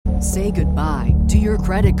Say goodbye to your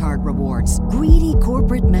credit card rewards. Greedy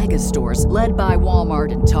corporate mega stores, led by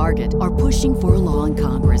Walmart and Target, are pushing for a law in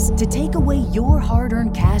Congress to take away your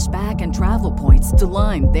hard-earned cash back and travel points to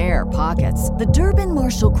line their pockets. The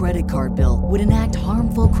Durbin-Marshall credit card bill would enact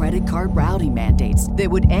harmful credit card routing mandates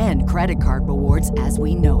that would end credit card rewards as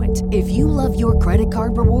we know it. If you love your credit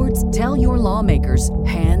card rewards, tell your lawmakers,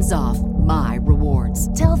 hands off my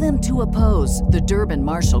rewards. Tell them to oppose the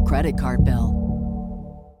Durbin-Marshall credit card bill.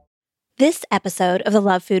 This episode of the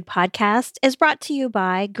Love Food Podcast is brought to you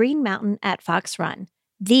by Green Mountain at Fox Run,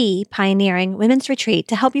 the pioneering women's retreat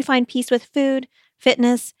to help you find peace with food,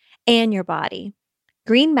 fitness, and your body.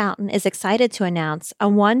 Green Mountain is excited to announce a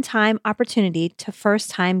one-time opportunity to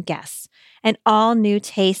first-time guests, an all-new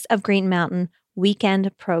Taste of Green Mountain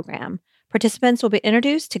weekend program. Participants will be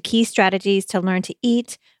introduced to key strategies to learn to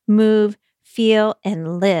eat, move, feel,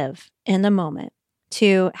 and live in the moment.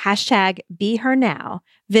 To #BeHerNow,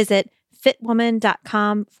 visit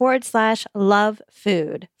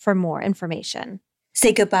fitwoman.com/lovefood for more information.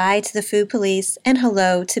 Say goodbye to the food police and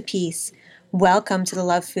hello to peace. Welcome to the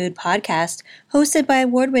Love Food Podcast, hosted by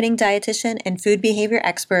award-winning dietitian and food behavior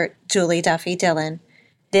expert Julie Duffy Dillon.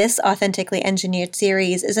 This authentically engineered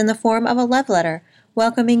series is in the form of a love letter,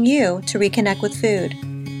 welcoming you to reconnect with food.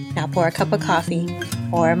 Now pour a cup of coffee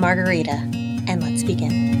or a margarita, and let's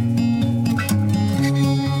begin.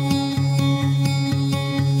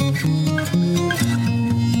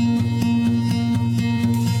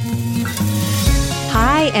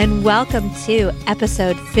 Hi, and welcome to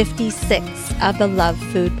episode 56 of the Love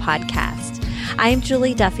Food Podcast. I am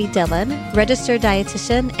Julie Duffy Dillon, registered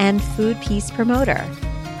dietitian and food peace promoter.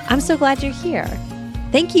 I'm so glad you're here.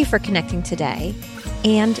 Thank you for connecting today.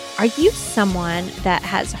 And are you someone that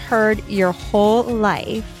has heard your whole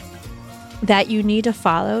life that you need to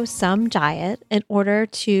follow some diet in order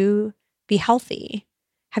to be healthy?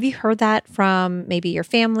 Have you heard that from maybe your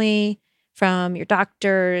family, from your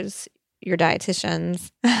doctors, your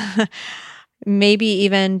dietitians, maybe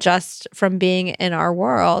even just from being in our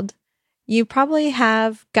world? You probably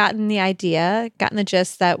have gotten the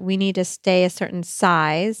gist that we need to stay a certain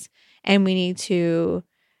size and we need to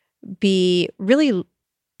be really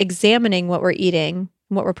examining what we're eating,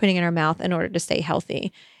 what we're putting in our mouth in order to stay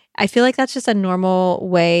healthy. I feel like that's just a normal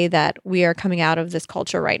way that we are coming out of this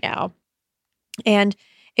culture right now. And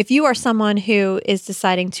if you are someone who is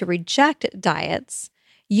deciding to reject diets,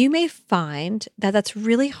 you may find that that's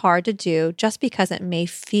really hard to do just because it may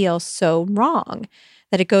feel so wrong,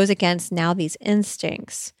 that it goes against now these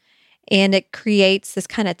instincts. And it creates this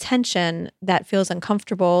kind of tension that feels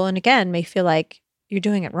uncomfortable and again, may feel like you're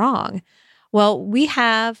doing it wrong. Well, we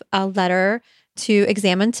have a letter to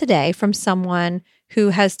examine today from someone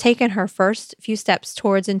who has taken her first few steps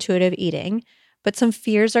towards intuitive eating, but some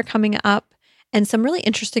fears are coming up and some really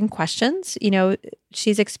interesting questions. You know,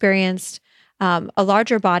 she's experienced a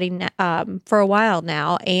larger body for a while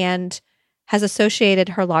now and has associated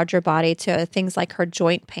her larger body to things like her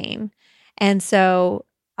joint pain. And so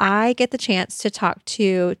I get the chance to talk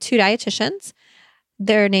to two dietitians.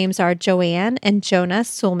 Their names are Joanne and Jonah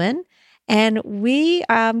Soolman. And we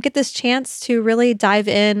get this chance to really dive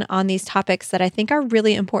in on these topics that I think are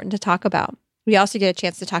really important to talk about. We also get a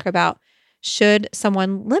chance to talk about, should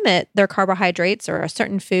someone limit their carbohydrates or a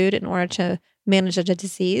certain food in order to manage a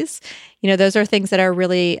disease? You know, those are things that are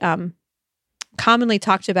really commonly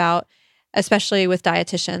talked about, especially with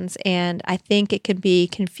dietitians. And I think it can be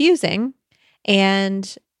confusing.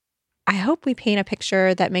 And I hope we paint a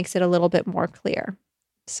picture that makes it a little bit more clear.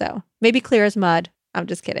 So maybe clear as mud. I'm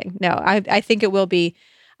just kidding. No, I think it will be,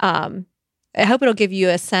 I hope it'll give you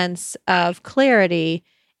a sense of clarity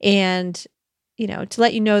and, you know, to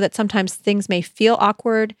let you know that sometimes things may feel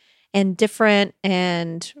awkward and different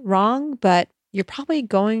and wrong, but you're probably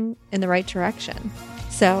going in the right direction.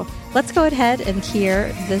 So let's go ahead and hear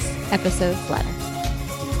this episode's letter.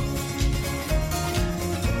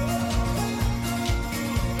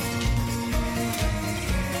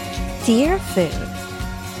 Dear Food,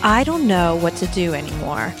 I don't know what to do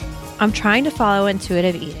anymore. I'm trying to follow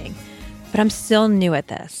intuitive eating, but I'm still new at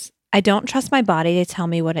this. I don't trust my body to tell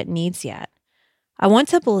me what it needs yet. I want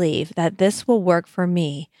to believe that this will work for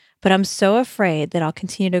me, but I'm so afraid that I'll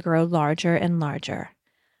continue to grow larger and larger.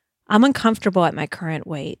 I'm uncomfortable at my current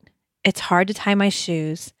weight. It's hard to tie my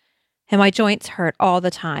shoes, and my joints hurt all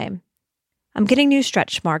the time. I'm getting new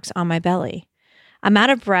stretch marks on my belly. I'm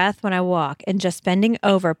out of breath when I walk, and just bending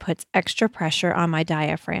over puts extra pressure on my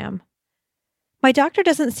diaphragm. My doctor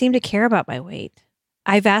doesn't seem to care about my weight.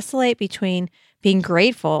 I vacillate between being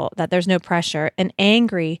grateful that there's no pressure and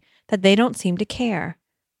angry that they don't seem to care.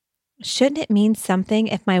 Shouldn't it mean something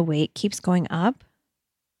if my weight keeps going up?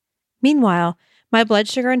 Meanwhile, my blood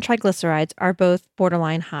sugar and triglycerides are both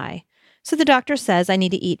borderline high, so the doctor says I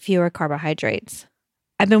need to eat fewer carbohydrates.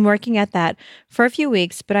 I've been working at that for a few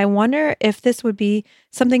weeks, but I wonder if this would be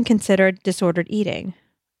something considered disordered eating.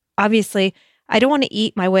 Obviously, I don't want to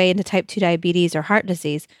eat my way into type 2 diabetes or heart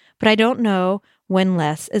disease, but I don't know when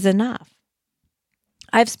less is enough.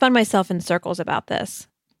 I've spun myself in circles about this,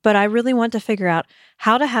 but I really want to figure out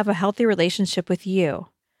how to have a healthy relationship with you.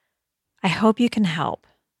 I hope you can help.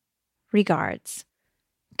 Regards,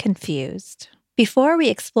 Confused. Before we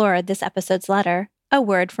explore this episode's letter, a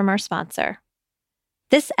word from our sponsor.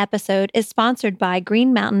 This episode is sponsored by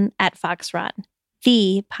Green Mountain at Fox Run,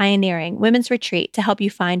 the pioneering women's retreat to help you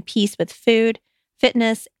find peace with food,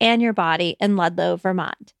 fitness, and your body in Ludlow,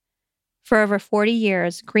 Vermont. For over 40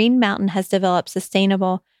 years, Green Mountain has developed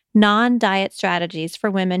sustainable, non-diet strategies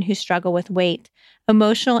for women who struggle with weight,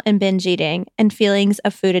 emotional and binge eating, and feelings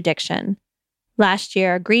of food addiction. Last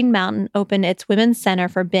year, Green Mountain opened its Women's Center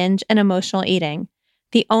for Binge and Emotional Eating,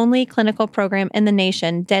 the only clinical program in the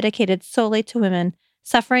nation dedicated solely to women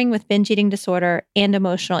suffering with binge eating disorder and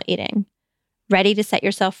emotional eating. Ready to set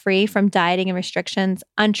yourself free from dieting and restrictions,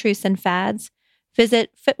 untruths, and fads? Visit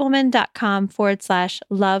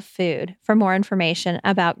fitwoman.com/love food for more information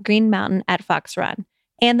about Green Mountain at Fox Run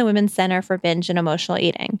and the Women's Center for Binge and Emotional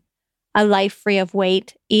Eating. A life free of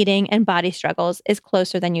weight, eating, and body struggles is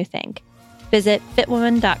closer than you think. Visit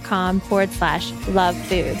fitwoman.com/love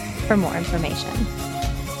food for more information.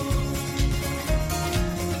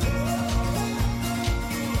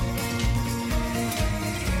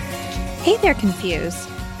 Hey there, Confused.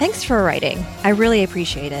 Thanks for writing. I really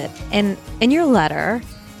appreciate it. And in your letter,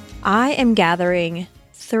 I am gathering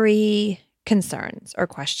 3 concerns or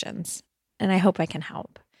questions, and I hope I can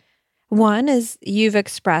help. One is you've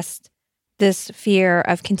expressed this fear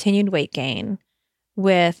of continued weight gain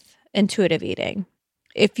with intuitive eating.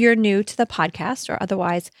 If you're new to the podcast or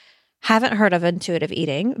otherwise haven't heard of intuitive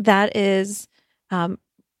eating, that is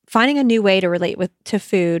finding a new way to relate to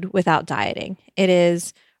food without dieting. It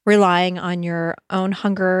is relying on your own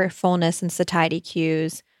hunger, fullness, and satiety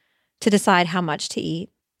cues to decide how much to eat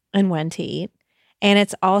and when to eat. And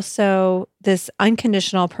it's also this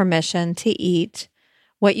unconditional permission to eat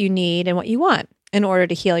what you need and what you want in order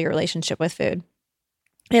to heal your relationship with food.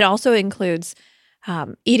 It also includes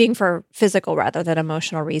eating for physical rather than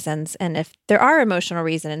emotional reasons. And if there are emotional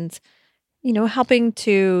reasons, helping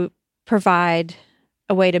to provide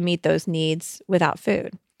a way to meet those needs without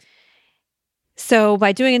food. So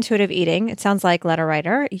by doing intuitive eating, it sounds like, letter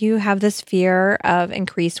writer, you have this fear of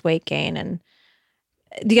increased weight gain. And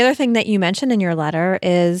the other thing that you mentioned in your letter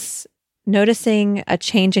is noticing a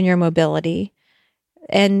change in your mobility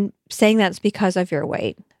and saying that's because of your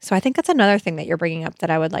weight. So I think that's another thing that you're bringing up that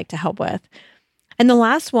I would like to help with. And the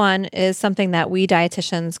last one is something that we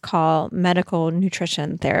dietitians call medical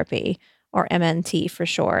nutrition therapy, or MNT for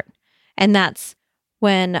short. And that's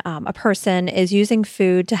when a person is using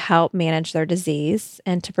food to help manage their disease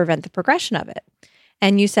and to prevent the progression of it.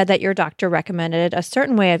 And you said that your doctor recommended a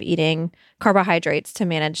certain way of eating carbohydrates to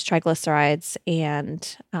manage triglycerides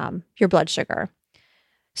and your blood sugar.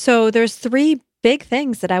 So there's 3 big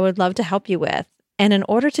things that I would love to help you with. And in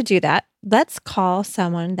order to do that, let's call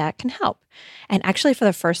someone that can help. And actually, for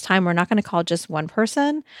the first time, we're not going to call just one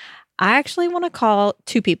person. I actually want to call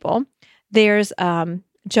 2 people. There's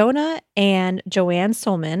Jonah and Joanne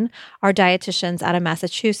Soolman are dietitians out of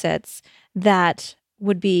Massachusetts that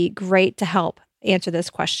would be great to help answer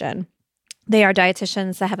this question. They are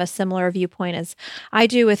dietitians that have a similar viewpoint as I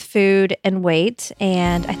do with food and weight,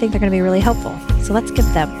 and I think they're going to be really helpful. So let's give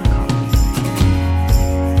them a call.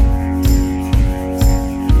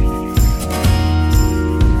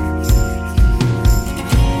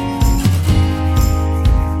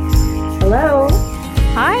 Hello.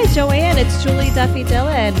 Hi, Joanne. It's Julie Duffy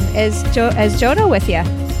Dillon. Is Jonah with you?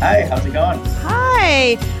 Hi, how's it going?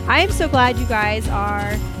 Hi. I am so glad you guys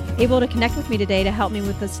are able to connect with me today to help me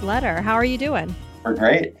with this letter. How are you doing? We're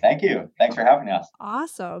great. Thank you. Thanks for having us.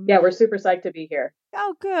 Awesome. Yeah, we're super psyched to be here.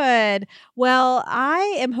 Oh, good. Well, I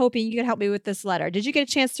am hoping you can help me with this letter. Did you get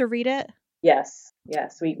a chance to read it? Yes.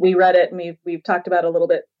 We read it and we've talked about it a little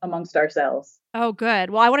bit amongst ourselves. Oh,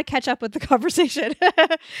 good. Well, I want to catch up with the conversation.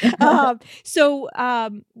 So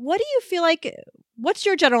what do you feel like, what's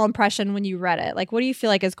your general impression when you read it? Like, what do you feel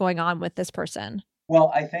like is going on with this person?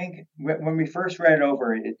 Well, I think when we first read it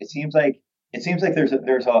over, it seems like there's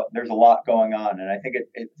a lot going on, and I think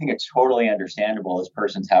it's totally understandable. This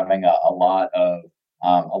person's having a lot of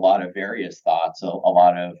various thoughts, a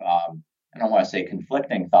lot of I don't want to say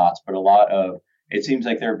conflicting thoughts, but it seems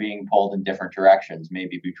like they're being pulled in different directions,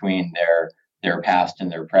 maybe between their past and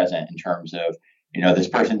their present, in terms of this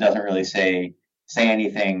person doesn't really say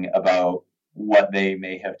anything about what they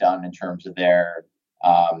may have done in terms of their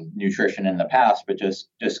nutrition in the past, but just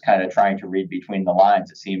kind of trying to read between the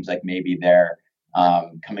lines. It seems like maybe they're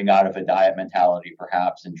coming out of a diet mentality,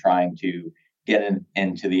 perhaps, and trying to get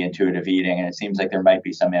into the intuitive eating. And it seems like there might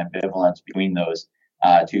be some ambivalence between those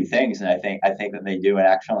two things. And I think that they do an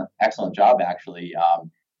excellent job, actually,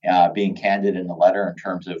 being candid in the letter in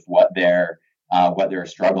terms of what their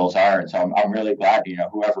struggles are. And so I'm really glad,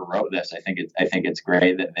 whoever wrote this. I think it's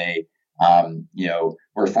great that they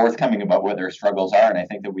were forthcoming about what their struggles are. And I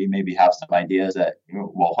think that we maybe have some ideas that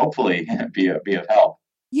will hopefully be of help.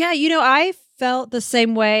 Yeah, I felt the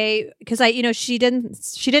same way because she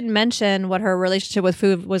didn't mention what her relationship with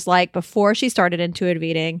food was like before she started intuitive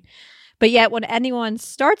eating. But yet when anyone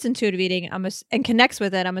starts intuitive eating and connects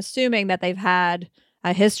with it, I'm assuming that they've had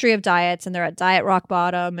a history of diets and they're at diet rock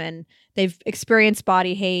bottom and they've experienced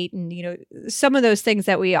body hate and, some of those things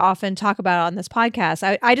that we often talk about on this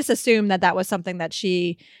podcast. I just assumed that was something that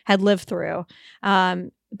she had lived through.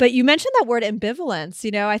 But you mentioned that word ambivalence.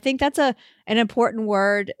 I think that's an important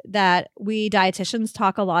word that we dietitians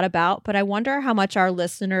talk a lot about, but I wonder how much our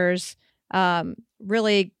listeners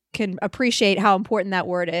really can appreciate how important that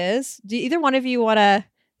word is. Do either one of you want to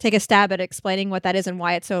take a stab at explaining what that is and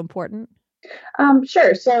why it's so important?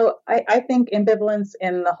 Sure. So I think ambivalence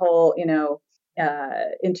in the whole,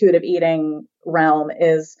 intuitive eating realm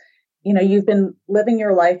is, you've been living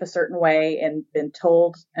your life a certain way and been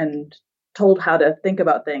told how to think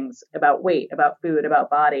about things, about weight, about food, about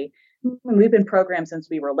body. And we've been programmed since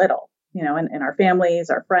we were little, in our families,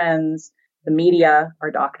 our friends, the media, our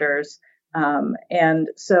doctors. And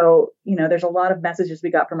so, there's a lot of messages we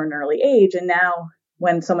got from an early age. And now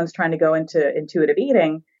when someone's trying to go into intuitive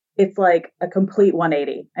eating, it's like a complete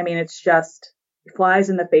 180. I mean, it flies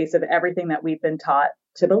in the face of everything that we've been taught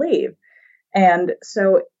to believe. And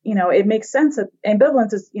so, it makes sense that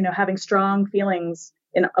ambivalence is, having strong feelings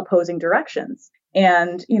in opposing directions.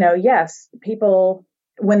 And, yes, people,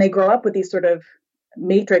 when they grow up with these sort of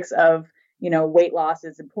matrix of, weight loss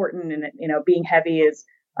is important and, being heavy is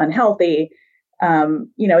unhealthy,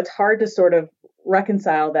 it's hard to sort of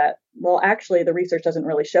reconcile that, well, actually, the research doesn't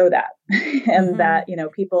really show that. And that,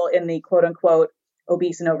 people in the quote unquote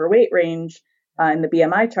obese and overweight range in the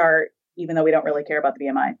BMI chart, even though we don't really care about the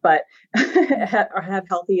BMI, but have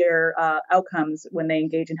healthier outcomes when they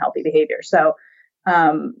engage in healthy behavior. So,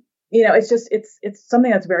 it's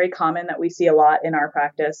something that's very common that we see a lot in our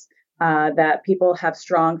practice, that people have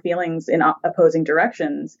strong feelings in opposing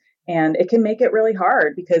directions. And it can make it really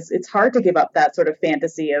hard because it's hard to give up that sort of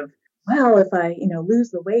fantasy of, well, if I,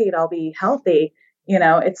 lose the weight, I'll be healthy.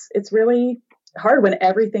 It's really hard when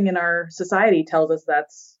everything in our society tells us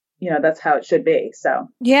that's how it should be. So,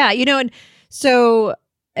 yeah, and so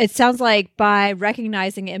it sounds like by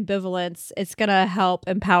recognizing ambivalence, it's going to help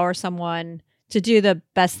empower someone to do the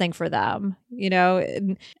best thing for them,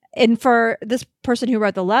 and for this person who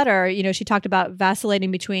wrote the letter, she talked about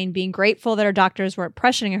vacillating between being grateful that her doctors weren't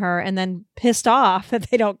pressuring her and then pissed off that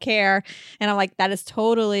they don't care. And I'm like, that is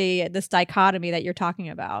totally this dichotomy that you're talking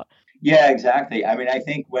about. Yeah, exactly. I mean, I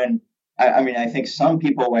think I think some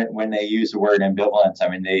people, when they use the word ambivalence, I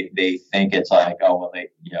mean, they think it's like, oh, well,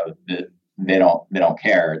 they don't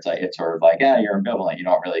care. It's sort of like, yeah, you're ambivalent. You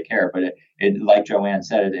don't really care. But it like Joanne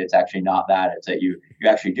said, it's actually not that. It's that you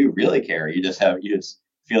actually do really care. You just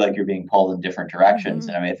feel like you're being pulled in different directions.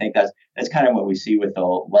 And I mean, I think that's kind of what we see with the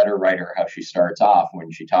letter writer, how she starts off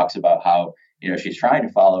when she talks about how, she's trying to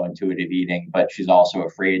follow intuitive eating, but she's also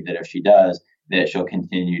afraid that if she does, that she'll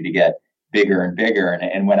continue to get bigger and bigger.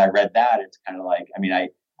 And when I read that, it's kind of like, I mean, I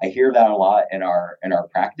hear that a lot in our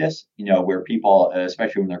practice, where people,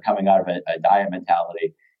 especially when they're coming out of a diet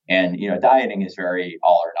mentality, and, dieting is very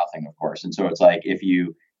all or nothing, of course. And so it's like, if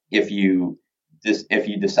you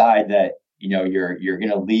decide that, you're going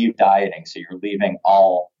to leave dieting, so you're leaving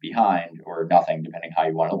all behind or nothing, depending how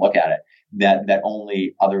you want to look at it, that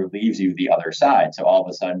only leaves you the other side. So all of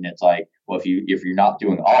a sudden it's like, well, if you're not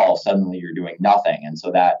doing all, suddenly you're doing nothing. And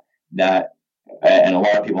so that and a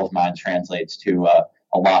lot of people's minds translates to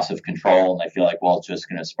a loss of control, and they feel like, well, it's just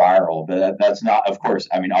going to spiral. But that's not, of course,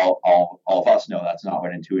 I mean, all of us know that's not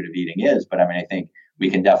what intuitive eating is. But I mean, I think we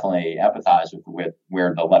can definitely empathize with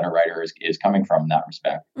where the letter writer is coming from in that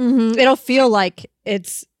respect. Mm-hmm. It'll feel like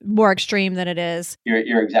it's more extreme than it is.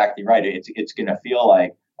 You're exactly right. It's going to feel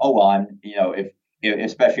like, oh, well, I'm,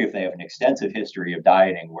 especially if they have an extensive history of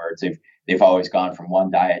dieting where they've always gone from one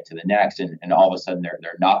diet to the next, and all of a sudden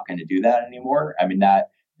they're not going to do that anymore. I mean, that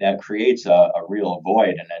creates a real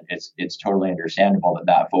void, and it's totally understandable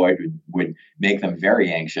that void would make them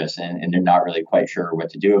very anxious, and they're not really quite sure what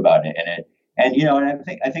to do about it. And And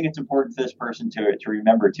I think it's important for this person to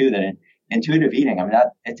remember too that intuitive eating, I mean,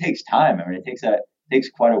 it takes time. I mean, it takes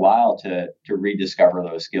quite a while to rediscover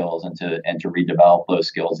those skills and to redevelop those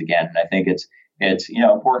skills again. And I think it's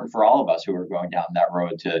important for all of us who are going down that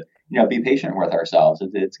road to be patient with ourselves.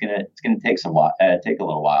 It's gonna take take a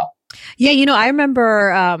little while. Yeah, I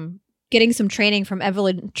remember getting some training from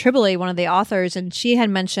Evelyn Tribole, one of the authors, and she had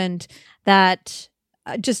mentioned that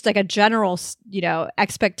just like a general,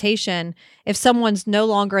 expectation, if someone's no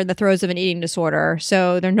longer in the throes of an eating disorder,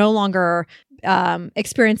 so they're no longer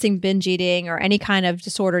experiencing binge eating or any kind of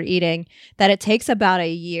disordered eating, that it takes about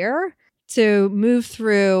a year to move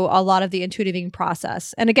through a lot of the intuitive eating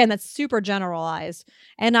process. And again, that's super generalized.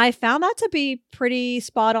 And I found that to be pretty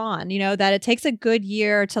spot on, that it takes a good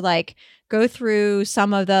year to go through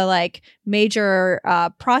some of the major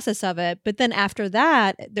process of it. But then after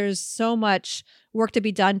that, there's so much work to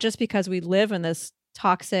be done just because we live in this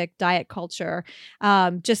toxic diet culture,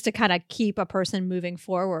 just to kind of keep a person moving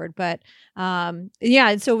forward. But and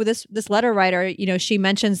so with this letter writer, she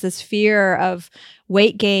mentions this fear of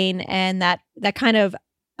weight gain and that kind of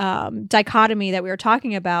dichotomy that we were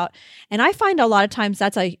talking about. And I find a lot of times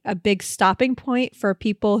that's a big stopping point for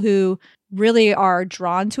people who really are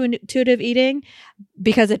drawn to intuitive eating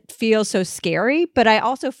because it feels so scary. But I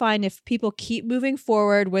also find if people keep moving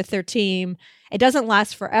forward with their team, it doesn't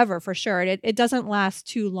last forever, for sure. It doesn't last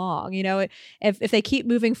too long. If they keep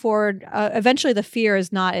moving forward, eventually the fear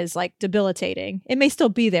is not as debilitating. It may still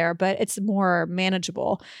be there, but it's more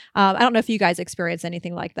manageable. I don't know if you guys experience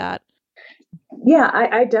anything like that. Yeah,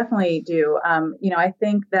 I definitely do. I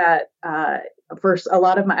think that for a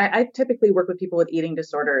lot of I typically work with people with eating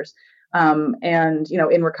disorders, and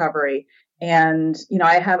in recovery. And,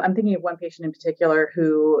 I'm thinking of one patient in particular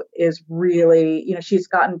who is really, she's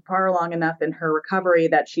gotten far along enough in her recovery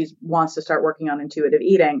that she wants to start working on intuitive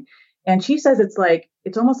eating. And she says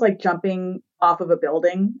it's almost like jumping off of a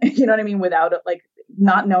building, you know what I mean? Without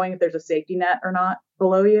not knowing if there's a safety net or not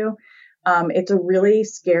below you. It's a really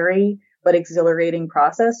scary but exhilarating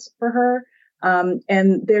process for her.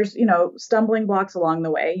 And there's, stumbling blocks along the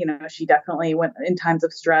way. She definitely went in times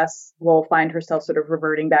of stress will find herself sort of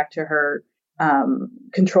reverting back to her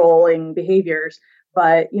controlling behaviors.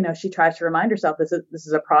 But, she tries to remind herself this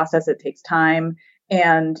is a process. It takes time.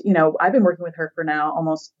 And, I've been working with her for now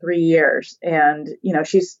almost 3 years, and,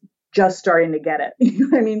 she's just starting to get it. You know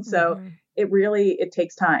what I mean? So it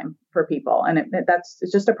takes time for people, and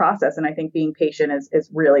it's just a process. And I think being patient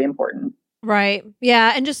is really important. Right.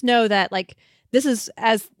 Yeah. And just know that this is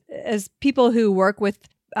as people who work with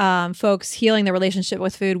folks healing their relationship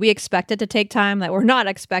with food, we expect it to take time, that we're not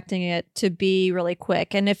expecting it to be really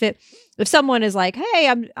quick. And if someone is like, hey,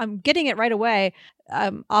 I'm getting it right away,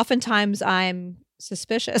 oftentimes I'm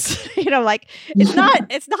suspicious. It's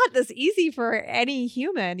not this easy for any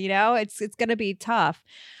human. It's going to be tough.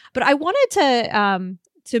 But I wanted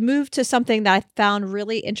to move to something that I found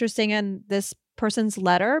really interesting in this person's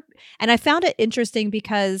letter. And I found it interesting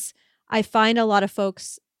because I find a lot of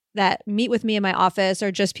folks that meet with me in my office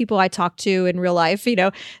or just people I talk to in real life,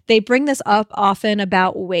 they bring this up often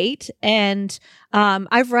about weight. And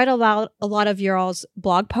I've read a lot of your all's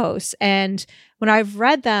blog posts. And when I've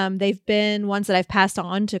read them, they've been ones that I've passed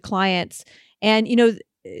on to clients. And,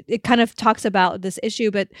 it kind of talks about this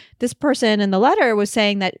issue, but this person in the letter was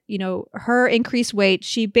saying that, her increased weight,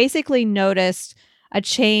 she basically noticed a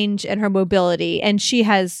change in her mobility. And she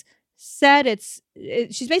has said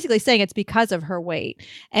she's basically saying it's because of her weight.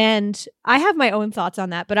 And I have my own thoughts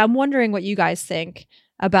on that, but I'm wondering what you guys think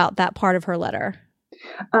about that part of her letter.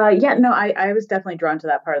 I was definitely drawn to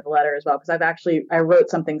that part of the letter as well, because I wrote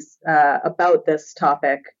something about this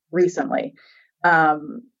topic recently.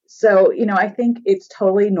 So, I think it's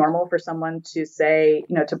totally normal for someone to say,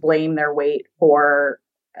 to blame their weight for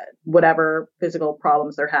whatever physical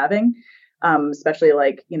problems they're having, especially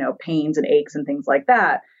pains and aches and things like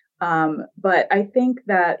that. But I think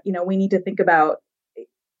that, we need to think about,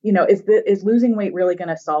 is losing weight really going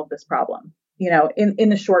to solve this problem? In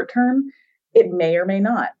the short term, it may or may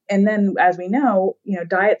not. And then, as we know,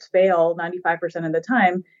 diets fail 95% of the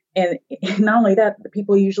time. And not only that, the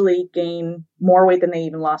people usually gain more weight than they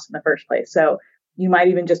even lost in the first place. So you might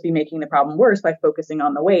even just be making the problem worse by focusing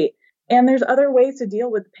on the weight. And there's other ways to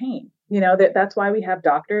deal with pain. That's why we have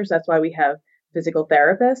doctors. That's why we have physical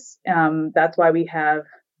therapists. That's why we have,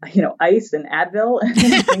 ice and Advil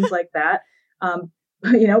and things like that.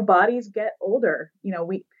 Bodies get older.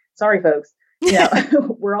 Sorry, folks.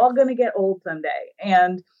 We're all going to get old someday.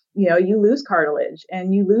 And, you lose cartilage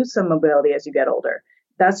and you lose some mobility as you get older.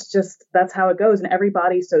 That's how it goes. And every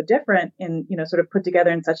body's so different and, sort of put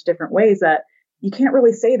together in such different ways that, you can't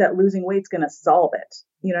really say that losing weight's going to solve it.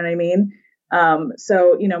 You know what I mean?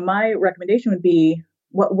 So, my recommendation would be,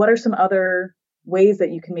 what are some other ways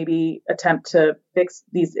that you can maybe attempt to fix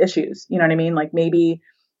these issues? You know what I mean? Like maybe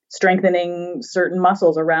strengthening certain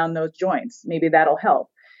muscles around those joints. Maybe that'll help.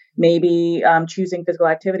 Maybe choosing physical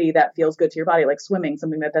activity that feels good to your body, like swimming,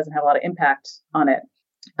 something that doesn't have a lot of impact on it.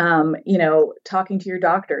 Talking to your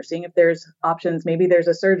doctor, seeing if there's options. Maybe there's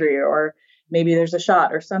a surgery, or maybe there's a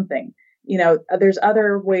shot or something. There's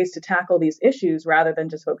other ways to tackle these issues rather than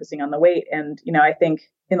just focusing on the weight. And, I think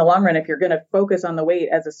in the long run, if you're going to focus on the weight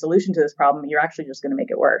as a solution to this problem, you're actually just going to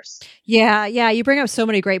make it worse. Yeah. You bring up so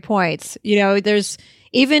many great points. There's,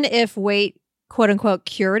 even if weight, quote unquote,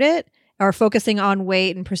 cured it, or focusing on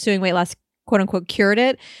weight and pursuing weight loss, quote unquote, cured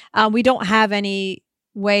it, we don't have any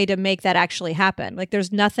way to make that actually happen. Like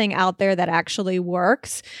there's nothing out there that actually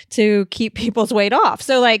works to keep people's weight off.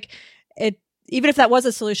 So even if that was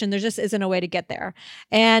a solution, there just isn't a way to get there.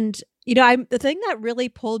 And, the thing that really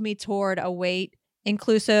pulled me toward a weight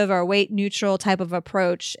inclusive or weight neutral type of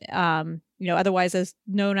approach, otherwise as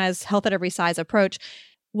known as health at every size approach,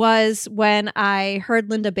 was when I heard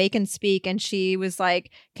Linda Bacon speak, and she was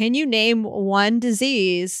like, can you name one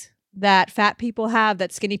disease that fat people have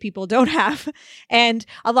that skinny people don't have? And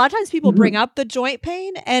a lot of times people bring up the joint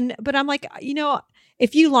pain, but I'm like,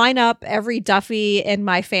 if you line up every Duffy in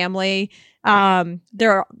my family,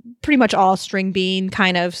 they're pretty much all string bean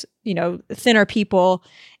kind of, thinner people.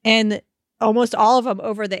 And almost all of them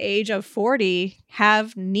over the age of 40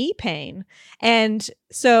 have knee pain. And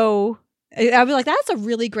so I was like, that's a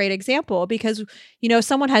really great example, because,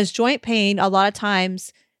 someone has joint pain. A lot of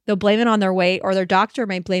times they'll blame it on their weight, or their doctor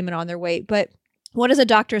may blame it on their weight. But what does a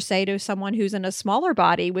doctor say to someone who's in a smaller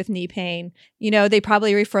body with knee pain? They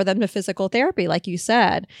probably refer them to physical therapy, like you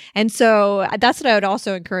said. And so that's what I would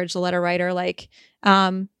also encourage the letter writer, like,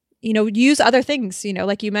 use other things,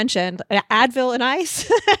 like you mentioned, Advil and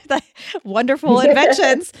ice, wonderful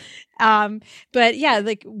inventions. But yeah,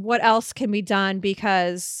 like what else can be done?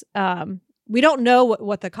 Because we don't know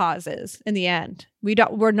what the cause is in the end.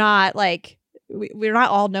 We're not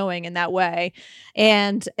all knowing in that way.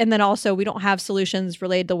 And then also we don't have solutions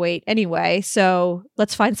related to weight anyway. So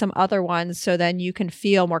let's find some other ones so then you can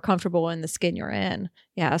feel more comfortable in the skin you're in.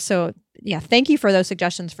 Yeah. So yeah, thank you for those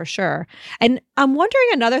suggestions for sure. And I'm wondering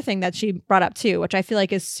another thing that she brought up too, which I feel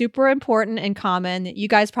like is super important and common. You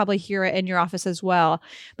guys probably hear it in your office as well,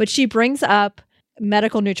 but she brings up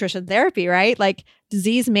medical nutrition therapy, right? Like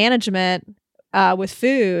disease management with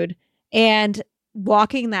food, and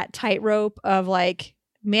walking that tightrope of like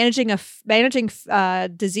managing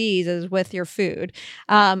diseases with your food.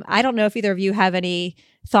 I don't know if either of you have any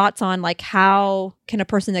thoughts on like how can a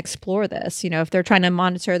person explore this, if they're trying to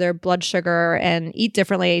monitor their blood sugar and eat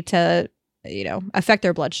differently to, affect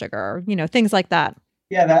their blood sugar, things like that.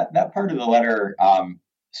 Yeah, that part of the letter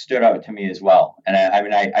stood out to me as well. And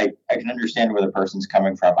I can understand where the person's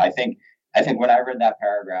coming from. I think when I read that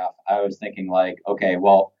paragraph, I was thinking like, okay,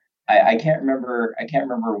 well, I can't remember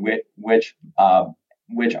which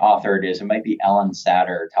author it is. It might be Ellen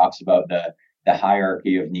Satter talks about the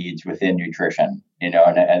hierarchy of needs within nutrition, and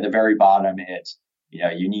at the very bottom, it's,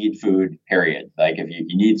 you need food, period. Like if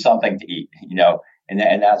you need something to eat, and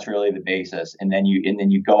that's really the basis. And then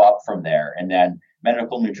you go up from there. And then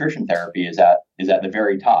medical nutrition therapy is at the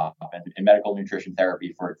very top. And medical nutrition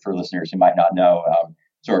therapy, for listeners who might not know,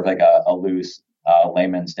 sort of like a loose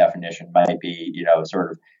layman's definition might be,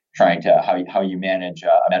 sort of trying to how you manage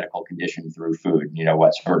a medical condition through food.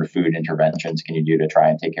 What sort of food interventions can you do to try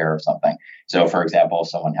and take care of something? So, for example, if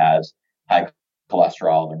someone has high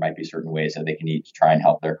cholesterol, there might be certain ways that they can eat to try and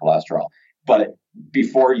help their cholesterol. But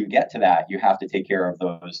before you get to that, you have to take care of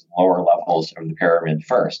those lower levels of the pyramid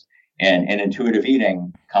first. And intuitive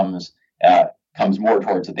eating comes more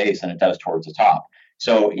towards the base than it does towards the top.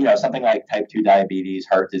 So, something like type 2 diabetes,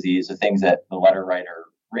 heart disease, the things that the letter writer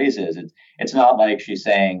raises, it's not like she's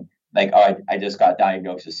saying like, oh, I just got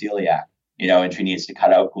diagnosed with celiac, and she needs to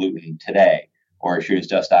cut out gluten today, or she was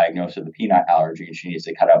just diagnosed with a peanut allergy and she needs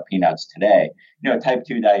to cut out peanuts today. Type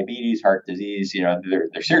 2 diabetes, heart disease,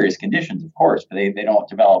 they're serious conditions, of course, but they don't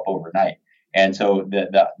develop overnight. And so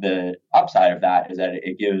the upside of that is that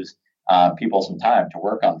it gives people some time to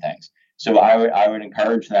work on things. So I would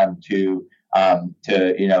encourage them to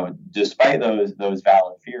despite those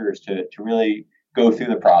valid fears, to really go through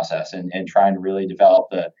the process and trying to really develop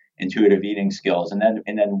the intuitive eating skills. And then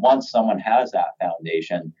once someone has that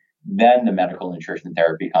foundation, then the medical nutrition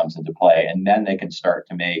therapy comes into play. And then they can start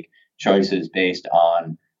to make choices based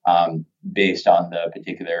on the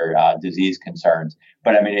particular disease concerns.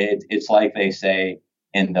 But I mean, it's like they say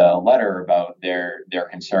in the letter about they're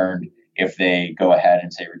concerned, if they go ahead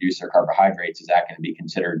and say reduce their carbohydrates, is that going to be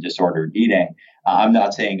considered disordered eating? I'm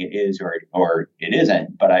not saying it is or it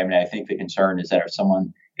isn't, but I mean, I think the concern is that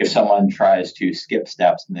if someone tries to skip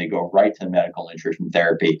steps and they go right to medical nutrition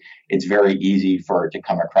therapy, it's very easy for it to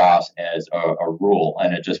come across as a rule,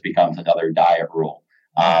 and it just becomes another diet rule,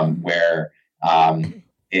 where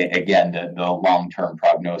again, the long-term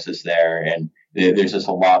prognosis there, and there's just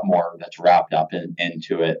a lot more that's wrapped up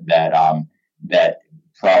into it that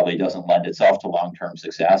probably doesn't lend itself to long-term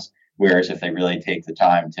success. Whereas if they really take the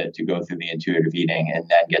time to go through the intuitive eating and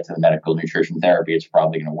then get to the medical nutrition therapy, it's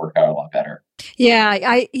probably going to work out a lot better. Yeah,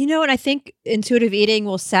 and I think intuitive eating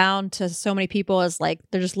will sound to so many people as like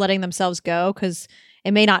they're just letting themselves go, because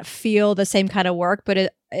it may not feel the same kind of work,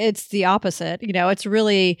 but it's the opposite. It's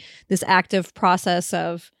really this active process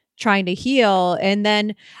of trying to heal. And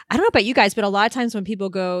then I don't know about you guys, but a lot of times when people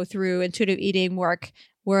go through intuitive eating work,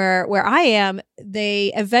 where I am,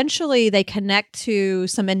 they connect to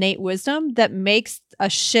some innate wisdom that makes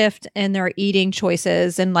a shift in their eating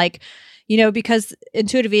choices. And because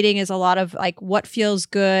intuitive eating is a lot of like what feels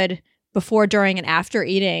good before, during, and after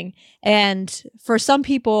eating. And for some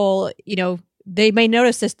people, they may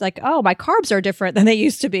notice this, like, oh, my carbs are different than they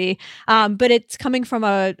used to be. But it's coming from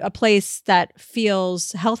a place that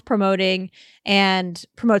feels health promoting and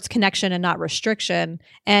promotes connection and not restriction.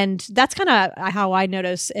 And that's kind of how I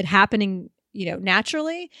notice it happening,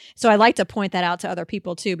 naturally. So I like to point that out to other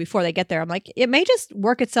people too, before they get there. I'm like, it may just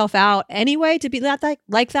work itself out anyway to be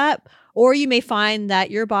like that. Or you may find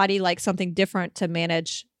that your body likes something different to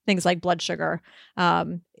manage things like blood sugar.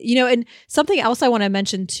 And something else I want to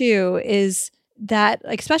mention too is that,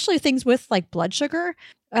 like, especially things with like blood sugar,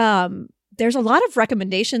 there's a lot of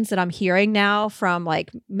recommendations that I'm hearing now from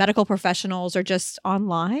like medical professionals or just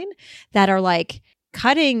online that are like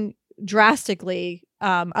cutting drastically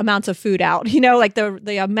amounts of food out. Like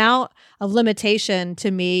the amount of limitation to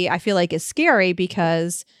me, I feel like is scary,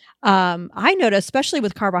 because I notice, especially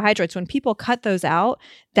with carbohydrates, when people cut those out,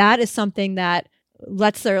 that is something that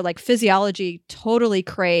lets their like physiology totally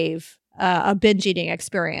crave a binge eating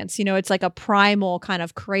experience. It's like a primal kind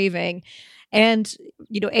of craving. And,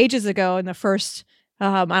 ages ago, in the first,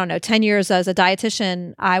 10 years as a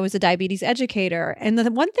dietitian, I was a diabetes educator. And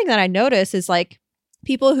the one thing that I noticed is like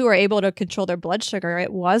people who are able to control their blood sugar,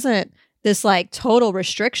 it wasn't this like total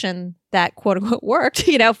restriction that quote unquote worked.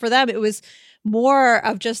 For them, it was more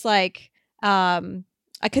of just like,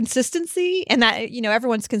 a consistency, and that,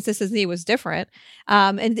 everyone's consistency was different.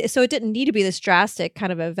 And so it didn't need to be this drastic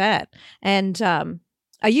kind of event. And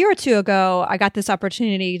a year or two ago, I got this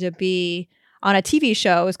opportunity to be on a TV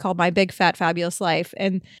show. It was called My Big Fat Fabulous Life.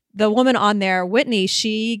 And the woman on there, Whitney,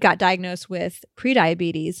 she got diagnosed with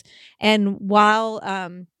prediabetes. And while,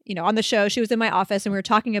 on the show, she was in my office and we were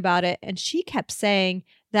talking about it. And she kept saying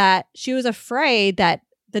that she was afraid that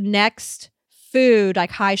the next food,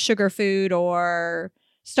 like high sugar food or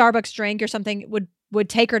Starbucks drink or something, would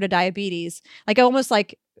take her to diabetes. Like almost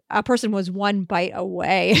like a person was one bite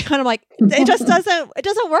away. And I'm like, it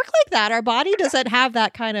doesn't work like that. Our body doesn't have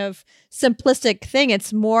that kind of simplistic thing.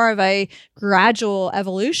 It's more of a gradual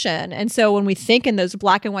evolution. And so when we think in those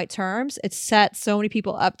black and white terms, it sets so many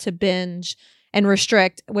people up to binge and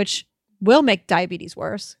restrict, which will make diabetes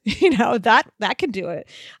worse. That can do it.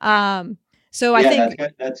 So I think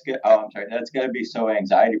that's good. Oh, I'm sorry. That's going to be so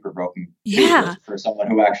anxiety provoking. Yeah. For someone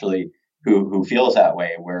who actually who feels that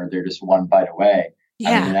way, where they're just one bite away.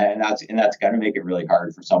 Yeah. I mean, and that's going to make it really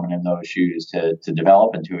hard for someone in those shoes to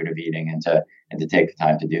develop intuitive eating and to take the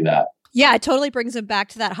time to do that. Yeah, it totally brings them back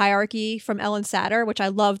to that hierarchy from Ellen Satter, which I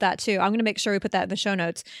love that too. I'm going to make sure we put that in the show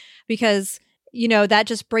notes, because that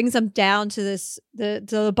just brings them down to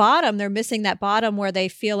the bottom. They're missing that bottom where they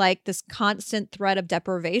feel like this constant threat of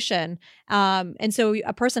deprivation. And so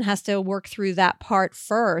a person has to work through that part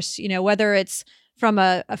first, whether it's from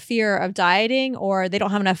a fear of dieting or they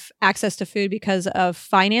don't have enough access to food because of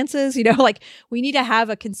finances, like we need to have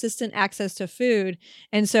a consistent access to food.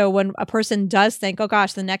 And so when a person does think, oh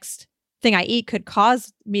gosh, the next thing I eat could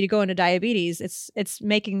cause me to go into diabetes, it's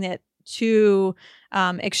making it too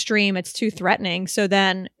extreme, it's too threatening. So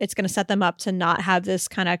then it's going to set them up to not have this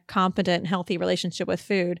kind of competent, healthy relationship with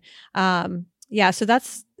food. So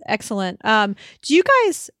that's excellent. Do you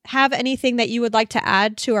guys have anything that you would like to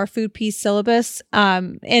add to our Food Peace syllabus?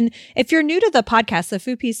 And if you're new to the podcast, the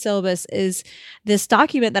Food Peace syllabus is this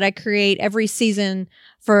document that I create every season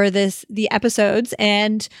for the episodes,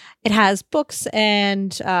 and it has books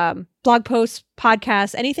and blog posts,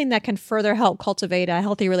 podcasts, anything that can further help cultivate a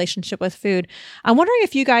healthy relationship with food. I'm wondering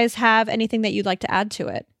if you guys have anything that you'd like to add to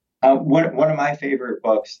it. One of my favorite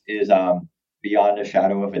books is Beyond a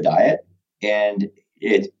Shadow of a Diet. And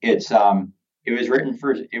it was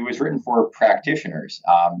written for practitioners,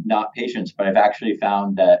 not patients. But I've actually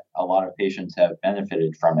found that a lot of patients have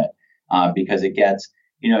benefited from it, because it gets,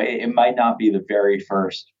 it might not be the very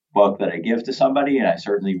first book that I give to somebody, and I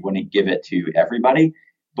certainly wouldn't give it to everybody.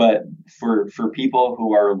 But for people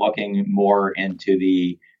who are looking more into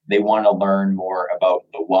they want to learn more about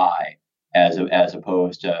the why, as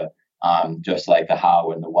opposed to just like the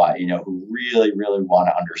how and the why, who really, really want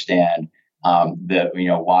to understand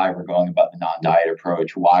why we're going about the non-diet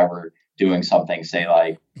approach, why we're doing something, say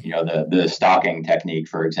like, the stocking technique,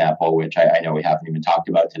 for example, which I know we haven't even talked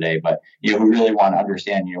about today, but, who really want to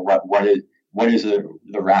understand, what is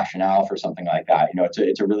the rationale for something like that?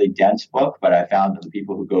 It's a really dense book, but I found that the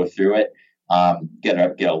people who go through it get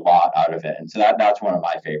a lot out of it. And so that's one of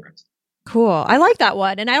my favorites. Cool. I like that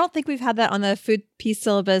one. And I don't think we've had that on the food piece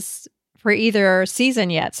syllabus for either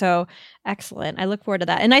season yet. So excellent. I look forward to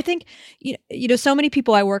that. And I think, so many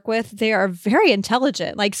people I work with, they are very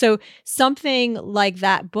intelligent. Like, so something like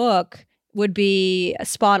that book would be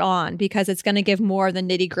spot on because it's going to give more of the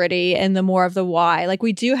nitty gritty and the more of the why. Like,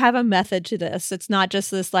 we do have a method to this. It's not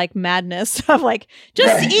just this like madness of like,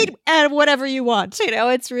 just eat whatever you want.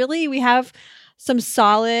 It's really, we have some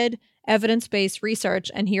solid evidence-based research,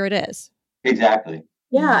 and here it is. Exactly.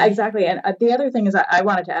 Yeah, exactly. And the other thing is I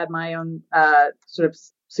wanted to add my own sort of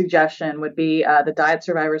suggestion would be the Diet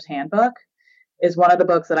Survivor's Handbook is one of the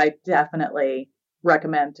books that I definitely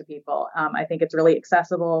recommend to people. I think it's really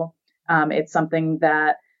accessible. It's something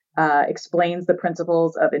that explains the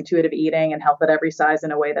principles of intuitive eating and health at every size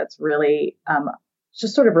in a way that's really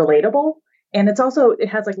just sort of relatable. And it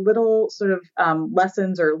has like little sort of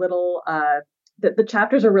lessons or little, the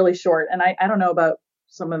chapters are really short. And I don't know about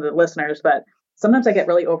some of the listeners, but sometimes I get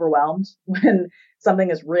really overwhelmed when something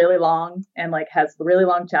is really long and like has really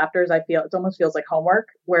long chapters. I feel it almost feels like homework.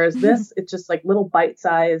 Whereas this, it's just like little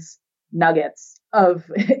bite-sized nuggets of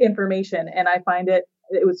information. And I find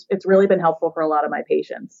it's really been helpful for a lot of my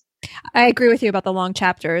patients. I agree with you about the long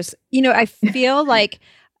chapters. I feel like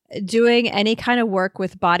doing any kind of work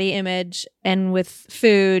with body image and with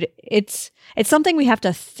food, it's something we have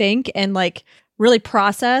to think and like really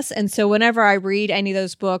process. And so whenever I read any of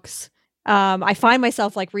those books, I find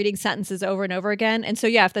myself like reading sentences over and over again. And so,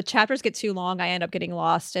 yeah, if the chapters get too long, I end up getting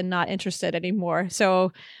lost and not interested anymore.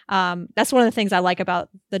 So that's one of the things I like about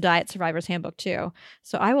the Diet Survivor's Handbook too.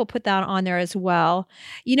 So I will put that on there as well.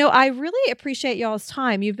 I really appreciate y'all's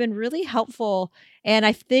time. You've been really helpful. And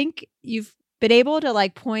I think you've been able to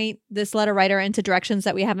like point this letter writer into directions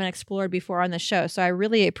that we haven't explored before on the show. So I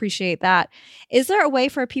really appreciate that. Is there a way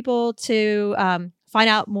for people to find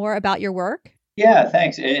out more about your work? Yeah,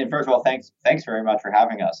 thanks. And first of all, thanks very much for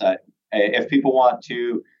having us. If people want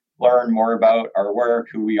to learn more about our work,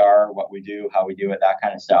 who we are, what we do, how we do it, that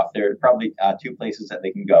kind of stuff, there's probably two places that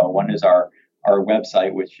they can go. One is our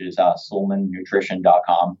website, which is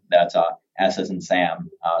soolmannutrition.com. That's S as in Sam,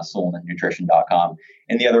 soolmannutrition.com.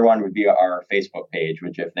 And the other one would be our Facebook page,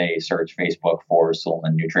 which if they search Facebook for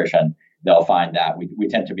Soolman Nutrition, they'll find that. We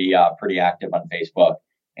tend to be pretty active on Facebook.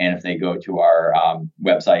 And if they go to our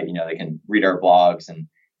website, they can read our blogs and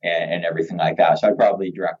everything like that. So I'd probably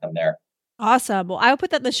direct them there. Awesome. Well, I will put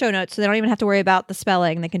that in the show notes so they don't even have to worry about the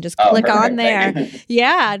spelling. They can just click on there.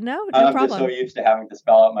 Yeah, no problem. I'm just so used to having to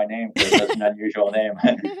spell out my name because it's such an unusual name.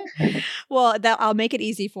 Well, I'll make it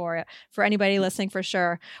easy for anybody listening for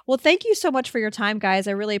sure. Well, thank you so much for your time, guys.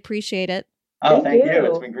 I really appreciate it. Oh, thank you.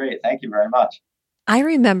 It's been great. Thank you very much. I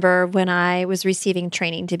remember when I was receiving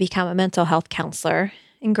training to become a mental health counselor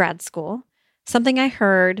in grad school, something I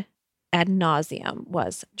heard ad nauseum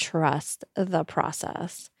was trust the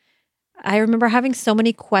process. I remember having so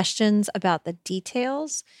many questions about the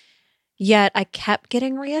details, yet I kept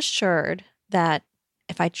getting reassured that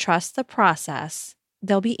if I trust the process,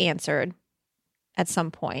 they'll be answered at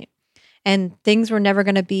some point. And things were never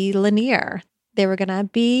going to be linear. They were going to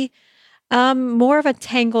be more of a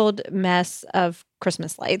tangled mess of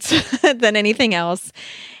Christmas lights than anything else.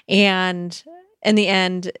 And in the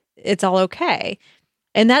end, it's all okay.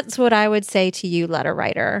 And that's what I would say to you, letter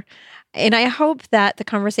writer. And I hope that the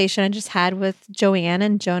conversation I just had with Joanne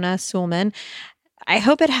and Jonah Soolman, I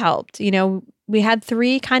hope it helped. We had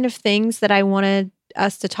 3 kind of things that I wanted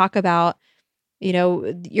us to talk about.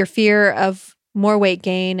 Your fear of more weight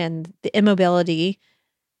gain and the immobility,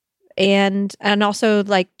 and also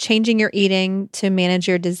like changing your eating to manage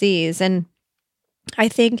your disease. And I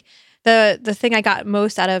think the thing I got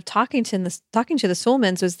most out of talking to the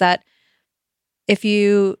Soolmans was that if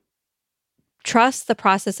you trust the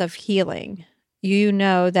process of healing,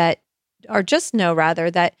 know that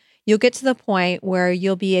you'll get to the point where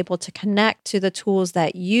you'll be able to connect to the tools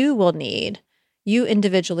that you will need you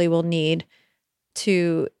individually will need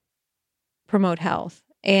to promote health.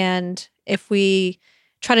 And if we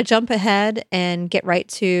try to jump ahead and get right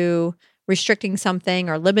to restricting something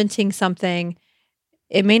or limiting something,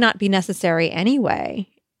 it may not be necessary anyway.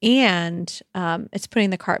 And it's putting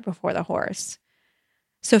the cart before the horse.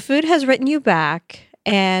 So food has written you back,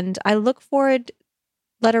 and I look forward,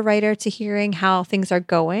 letter writer, to hearing how things are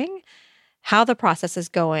going, how the process is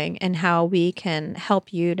going, and how we can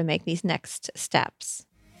help you to make these next steps.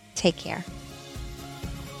 Take care.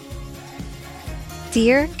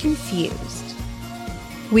 Dear Confused,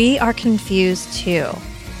 we are confused too.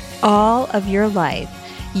 All of your life,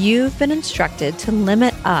 you've been instructed to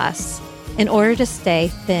limit us in order to stay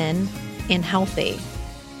thin and healthy.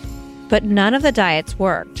 But none of the diets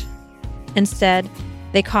worked. Instead,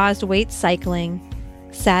 they caused weight cycling,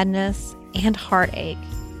 sadness, and heartache.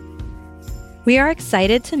 We are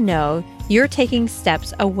excited to know you're taking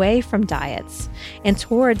steps away from diets and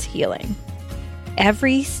towards healing.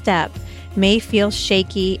 Every step may feel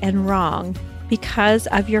shaky and wrong because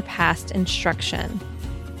of your past instruction.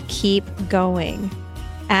 Keep going.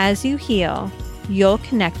 As you heal, you'll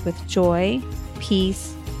connect with joy,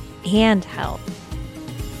 peace, and health.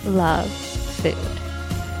 Love food.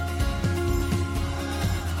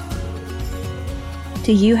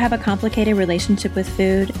 Do you have a complicated relationship with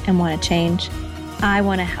food and want to change? I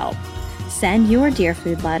want to help. Send your Dear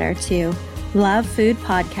Food letter to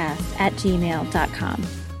lovefoodpodcast@gmail.com.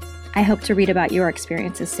 I hope to read about your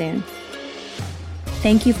experiences soon.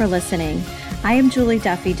 Thank you for listening. I am Julie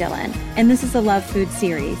Duffy Dillon, and this is the Love Food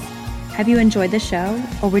series. Have you enjoyed the show,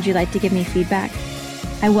 or would you like to give me feedback?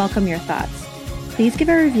 I welcome your thoughts. Please give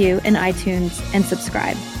a review in iTunes and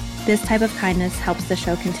subscribe. This type of kindness helps the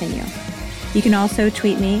show continue. You can also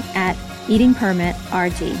tweet me at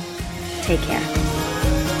eatingpermitrd. Take care.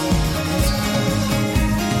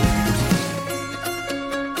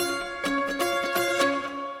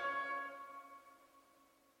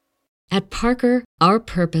 At Parker, our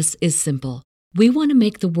purpose is simple. We want to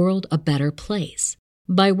make the world a better place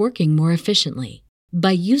by working more efficiently,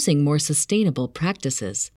 by using more sustainable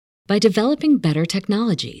practices, by developing better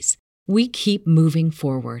technologies. We keep moving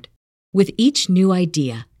forward. With each new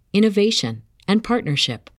idea, innovation, and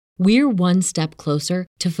partnership, we're one step closer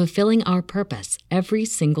to fulfilling our purpose every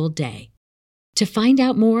single day. To find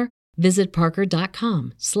out more, visit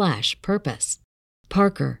parker.com/purpose.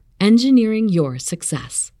 Parker, engineering your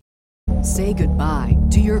success. Say goodbye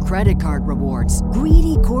to your credit card rewards.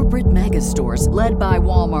 Greedy corporate mega stores, led by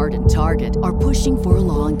Walmart and Target, are pushing for a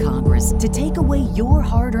law in Congress to take away your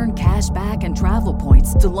hard-earned cash back and travel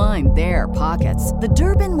points to line their pockets. The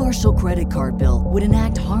Durbin-Marshall credit card bill would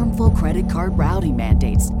enact harmful credit card routing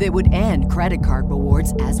mandates that would end credit card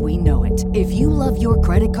rewards as we know it. If you love your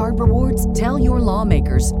credit card rewards, tell your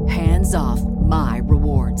lawmakers, hands off my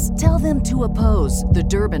rewards. Tell them to oppose the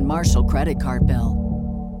Durbin-Marshall credit card bill.